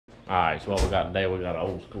Alright, so what we got today, we got an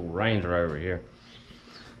old school Ranger over here.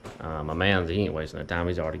 My man's, he ain't wasting the time.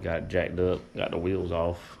 He's already got it jacked up, got the wheels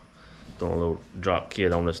off. Throwing a little drop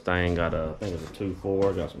kit on this thing. Got a, I think it's a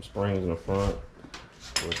 2.4, got some springs in the front.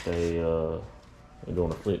 With a, we're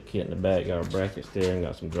doing a flip kit in the back. Got a bracket steering,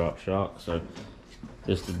 got some drop shocks. So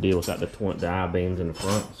this is the deal. It's got the I-beams in the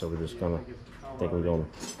front. So we're just gonna, I think we're gonna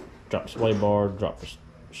drop the sway bar, drop the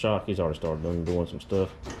shock. He's already started doing some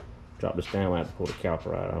stuff. Drop this down, I have to pull the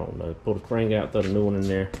caliper out, I don't know. Pull the spring out, throw the new one in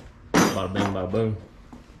there. Bada bing, bada boom.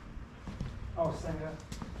 Oh, same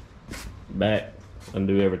guy. Back,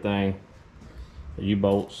 undo everything. The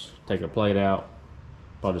U-bolts, take a plate out.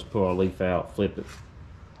 Probably just pull our leaf out, flip it,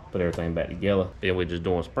 put everything back together. Then we're just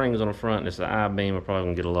doing springs on the front. This is an I-beam. We're probably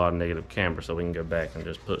gonna get a lot of negative camber, so we can go back and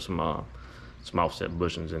just put some offset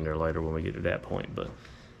bushings in there later when we get to that point. But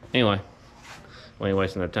anyway, we ain't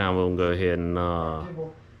wasting our time. We'll go ahead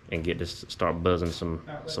and get this, start buzzing some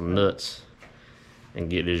nuts and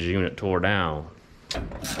get this unit tore down.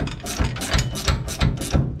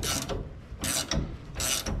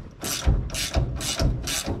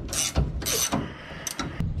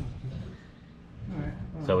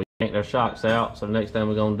 So we yanked our shocks out. So the next thing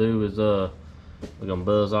we're gonna do is we're gonna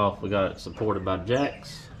buzz off. We got it supported by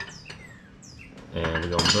jacks, and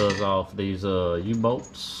we're gonna buzz off these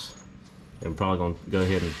U-bolts. And we're probably gonna go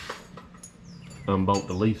ahead and unbolt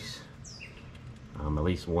the leaves, at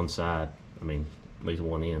least one side, at least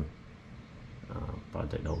one end. Probably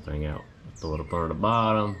take the whole thing out, throw it up under the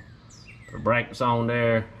bottom, put the brackets on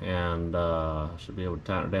there, and should be able to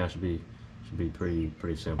tighten it down. Should be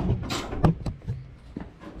pretty simple.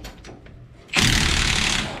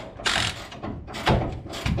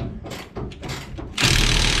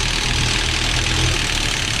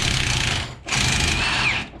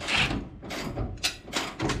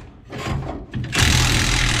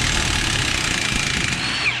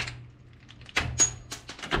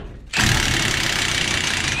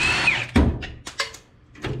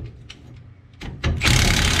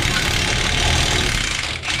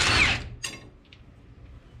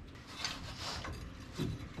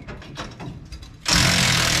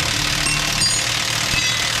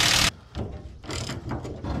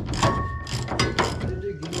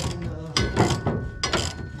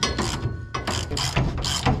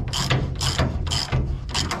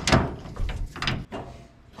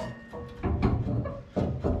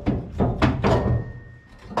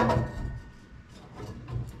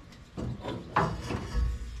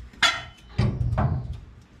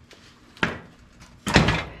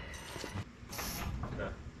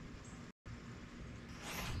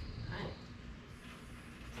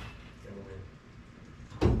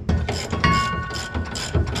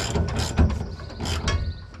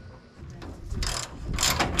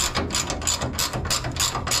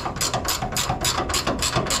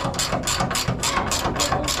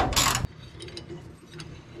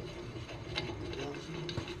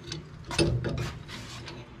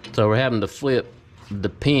 So we're having to flip the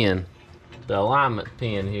pin, the alignment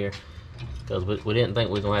pin here, because we didn't think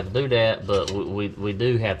we was gonna have to do that, but we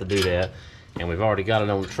do have to do that, and we've already got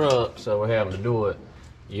it on the truck, so we're having to do it,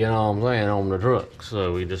 you know what I'm saying, on the truck.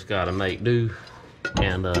 So we just gotta make do,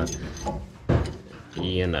 and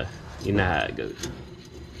you know how it goes.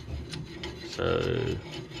 So,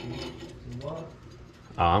 oh,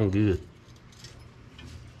 I'm good.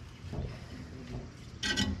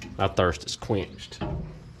 My thirst is quenched.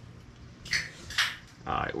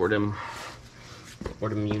 All right, where them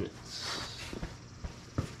units?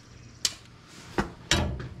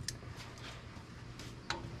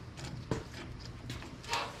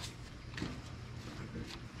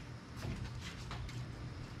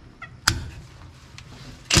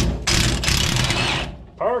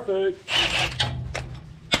 Perfect. So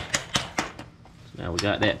now we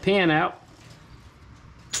got that pin out.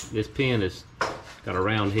 This pin has got a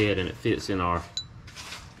round head and it fits in our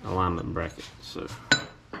alignment bracket. So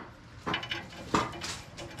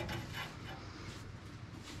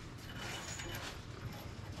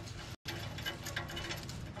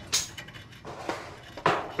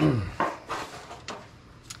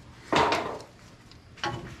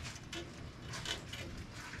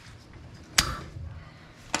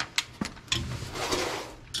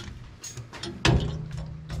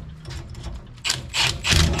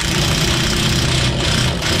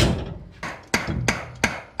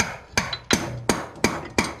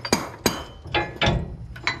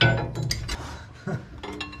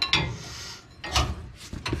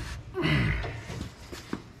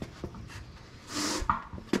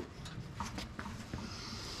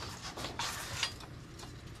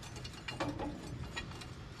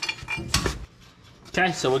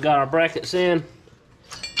okay, so we got our brackets in.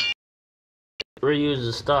 reuse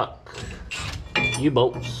the stock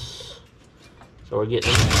U-bolts. So we're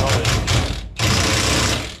getting this started.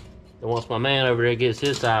 And once my man over there gets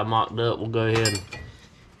his side mocked up, we'll go ahead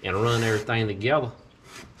and run everything together.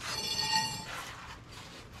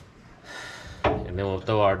 And then we'll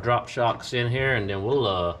throw our drop shocks in here, and then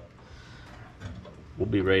we'll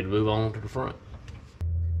be ready to move on to the front.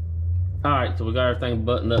 All right, so we got everything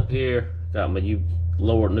buttoned up here. Got my new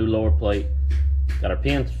lower plate. Got our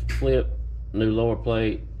pin flip, new lower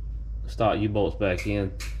plate, stock U-bolts back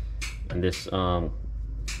in, and this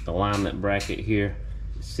alignment bracket here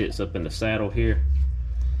sits up in the saddle here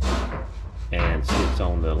and sits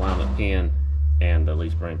on the alignment pin and the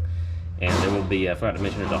leaf spring. And there will be, I forgot to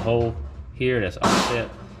mention, there's a hole here that's offset.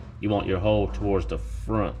 You want your hole towards the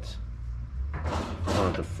front.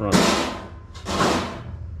 Towards the front.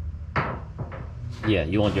 Yeah,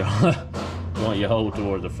 you want your you want your hole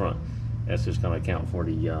towards the front. That's just going to account for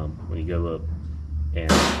the when you go up and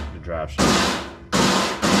the drive shaft.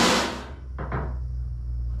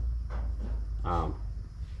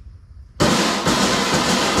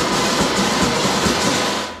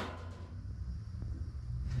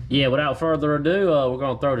 Yeah, without further ado, we're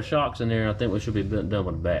going to throw the shocks in there. I think we should be done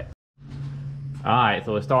with the back. Alright,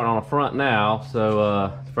 so we're starting on the front now.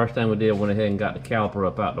 So the first thing we did, went ahead and got the caliper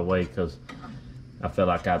up out the way, because I felt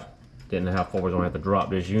like I didn't know how far we was going to have to drop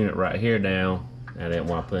this unit right here down. I didn't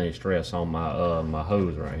want to put any stress on my my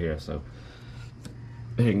hose right here. So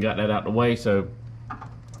I got that out the way. So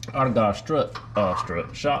I got a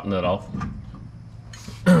shock nut off.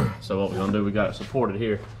 So what we're going to do, we got it supported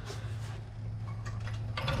here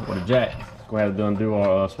with a jack. Go ahead and undo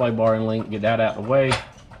our sway bar and link, get that out of the way.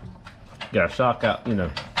 Get our shock out, you know,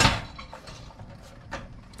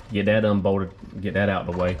 get that unbolted, get that out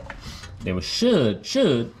of the way. Then we should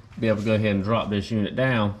be able to go ahead and drop this unit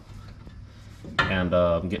down and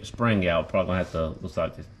get the spring out. Probably gonna have to, looks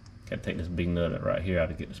like gotta take this big nut right here out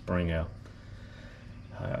to get the spring out.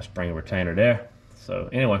 Spring retainer there. So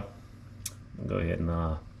anyway, I'll go ahead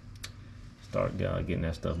and start getting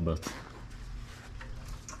that stuff busted.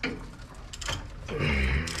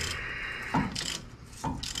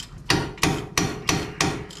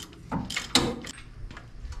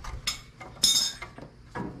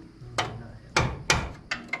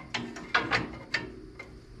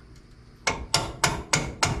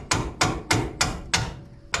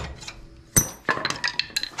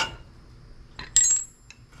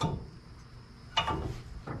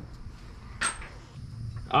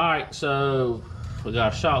 Alright, so we got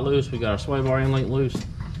our shot loose, we got our sway bar end link loose.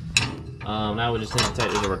 Now we just need to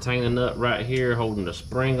take this retaining nut right here holding the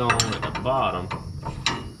spring on at the bottom.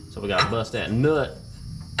 So we gotta bust that nut,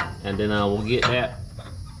 and then we'll get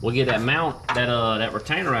that mount, that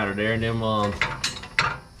retainer out of there, and then we'll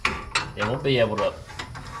be able to,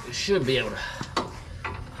 we should be able to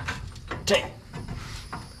take,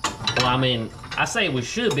 well, I mean, I say we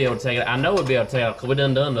should be able to take it. I know we'll be able to take it because we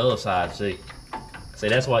done the other side, see,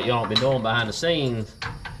 that's what y'all been doing behind the scenes.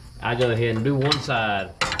 I go ahead and do one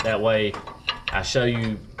side, that way I show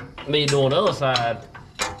you me doing the other side,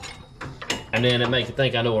 and then it makes you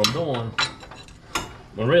think I know what I'm doing,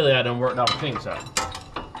 when really I done worked out the pink side.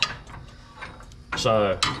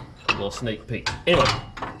 So, a little sneak peek. Anyway,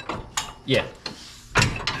 yeah.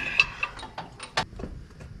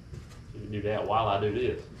 You can do that while I do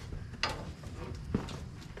this.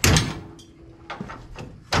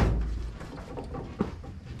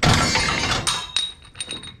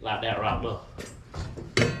 Like that right there.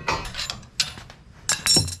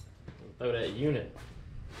 Throw that unit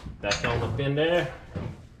back on the pin there.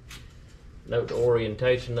 Note the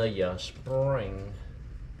orientation of your spring.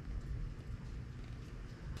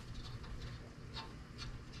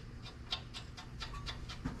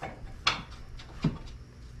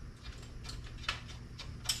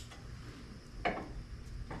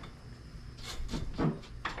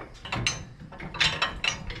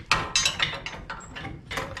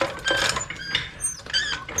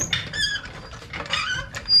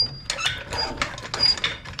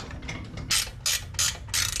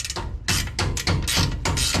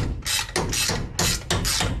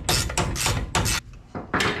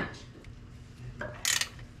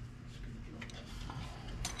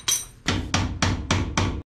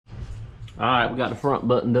 Alright, we got the front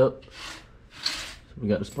buttoned up. So we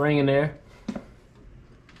got the spring in there.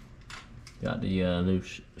 Got the new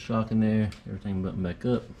shock in there. Everything buttoned back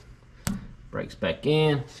up. Brakes back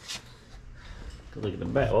in. Look at the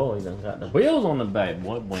back. Oh, he done got the wheels on the back.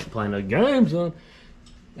 Boy, we ain't playing no games, son.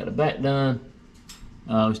 Got the back done.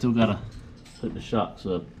 We still gotta put the shocks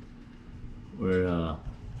up. We're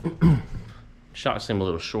shocks seem a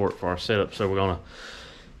little short for our setup, so we're gonna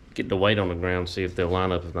get the weight on the ground, see if they'll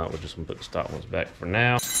line up. If not, we're just gonna put the stock ones back for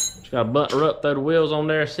now. Just gotta button her up, throw the wheels on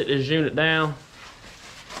there, sit this unit down,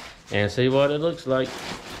 and see what it looks like.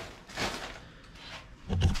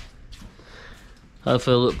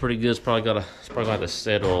 Hopefully it'll look pretty good. It's probably gonna have to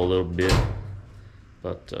settle a little bit,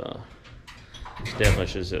 but it's definitely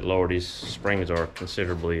shows that lower. These springs are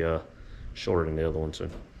considerably shorter than the other one. So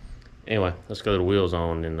anyway, let's go to the wheels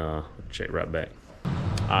on and check right back.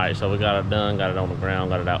 All right, so we got it done, got it on the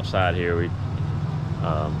ground, got it outside here. We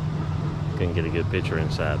couldn't get a good picture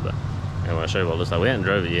inside, but anyway, I'll show you what it looks like. We hadn't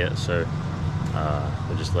drove it yet, so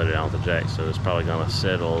we just let it out with the jack, so it's probably gonna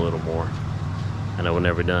settle a little more. I know we've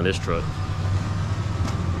never done this truck.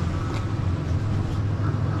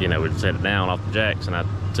 You know, we'd set it down off the jacks, and I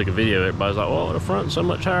took a video. Everybody's like, "Oh, the front's so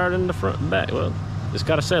much higher than the front and back." Well, it's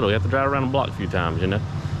got to settle. You have to drive around the block a few times, you know,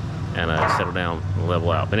 and settle down and level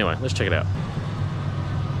out. But anyway, let's check it out.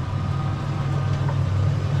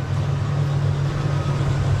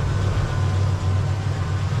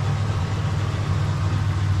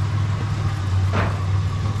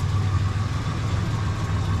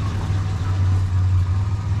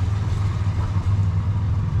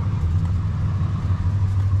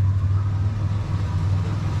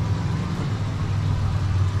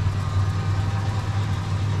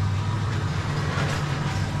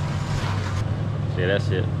 Yeah, that's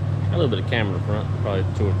it. Got a little bit of camber in the front, probably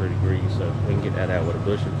 2 or 3 degrees, so we can get that out with a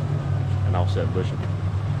bushing, an offset bushing.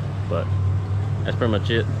 But that's pretty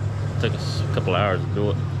much it. Took us a couple hours to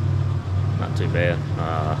do it. Not too bad.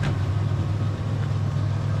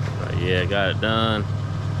 But yeah, got it done.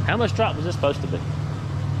 How much drop was this supposed to be?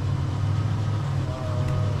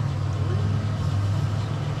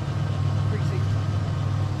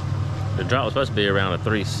 The drop was supposed to be around a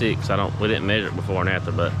 3.6. We didn't measure it before and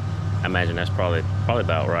after, but I imagine that's probably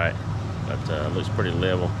about right. But it looks pretty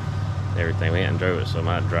level and everything. We hadn't drove it, so I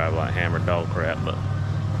might drive like hammered dog crap. But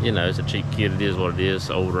you know, it's a cheap kid. It is what it is.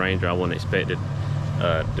 Old Ranger. I wouldn't expect it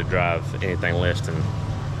to drive anything less than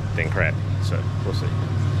crappy. So we'll see.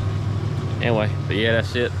 Anyway, but yeah,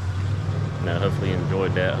 that's it. You know, hopefully you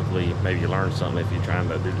enjoyed that. Hopefully maybe you learned something if you're trying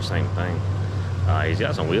to do the same thing. He's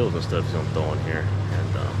got some wheels and stuff he's gonna throw in here,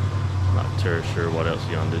 and I'm not too sure what else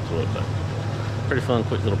he's gonna do to it, but pretty fun,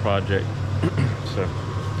 quick little project. So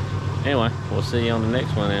anyway, we'll see you on the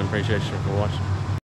next one, and appreciate you for watching.